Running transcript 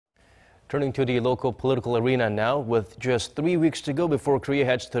Turning to the local political arena now, with just 3 weeks to go before Korea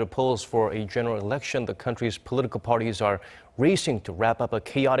heads to the polls for a general election, the country's political parties are racing to wrap up a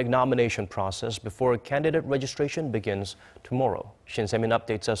chaotic nomination process before candidate registration begins tomorrow. Shin Se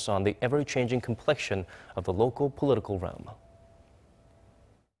updates us on the ever-changing complexion of the local political realm.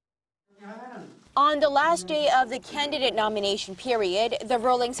 On the last day of the candidate nomination period, the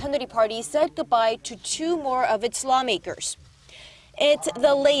ruling Saenuri Party said goodbye to 2 more of its lawmakers. It's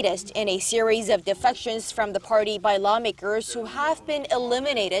the latest in a series of defections from the party by lawmakers who have been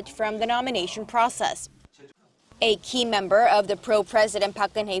eliminated from the nomination process. A key member of the pro-President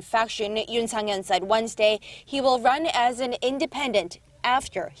Park Geun faction, Yoon Sang said Wednesday he will run as an independent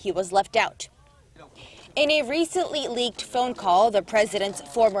after he was left out. In a recently leaked phone call, the president's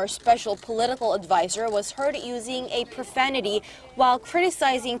former special political advisor was heard using a profanity while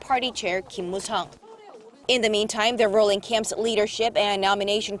criticizing party chair Kim Moo. In the meantime, the ruling camp's leadership and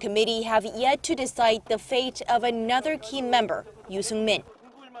nomination committee have yet to decide the fate of another key member, Yoon Sang.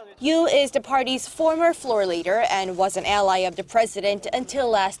 Yoo is the party's former floor leader and was an ally of the president until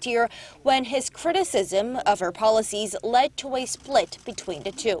last year when his criticism of her policies led to a split between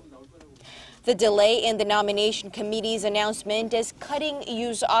the two. The delay in the nomination committee's announcement is cutting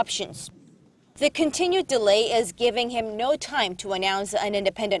Yoo's options. The continued delay is giving him no time to announce an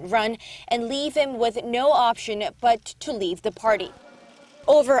independent run and leave him with no option but to leave the party.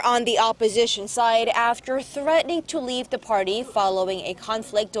 Over on the opposition side, after threatening to leave the party following a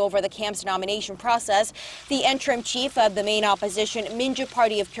conflict over the camp's nomination process, the interim chief of the main opposition Minju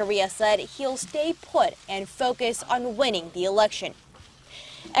Party of Korea said he'll stay put and focus on winning the election.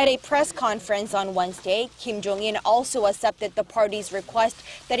 At a press conference on Wednesday, Kim Jong-un also accepted the party's request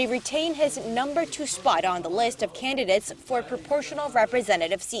that he retain his number 2 spot on the list of candidates for proportional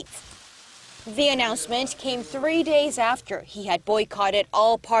representative seats. The announcement came 3 days after he had boycotted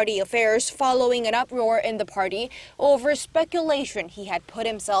all party affairs following an uproar in the party over speculation he had put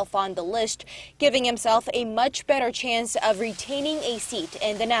himself on the list, giving himself a much better chance of retaining a seat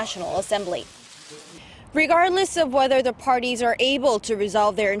in the National Assembly. Regardless of whether the parties are able to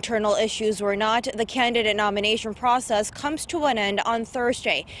resolve their internal issues or not, the candidate nomination process comes to an end on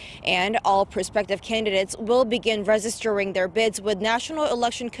Thursday, and all prospective candidates will begin registering their bids with national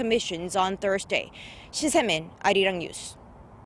election commissions on Thursday. Shin Se, Arirang News.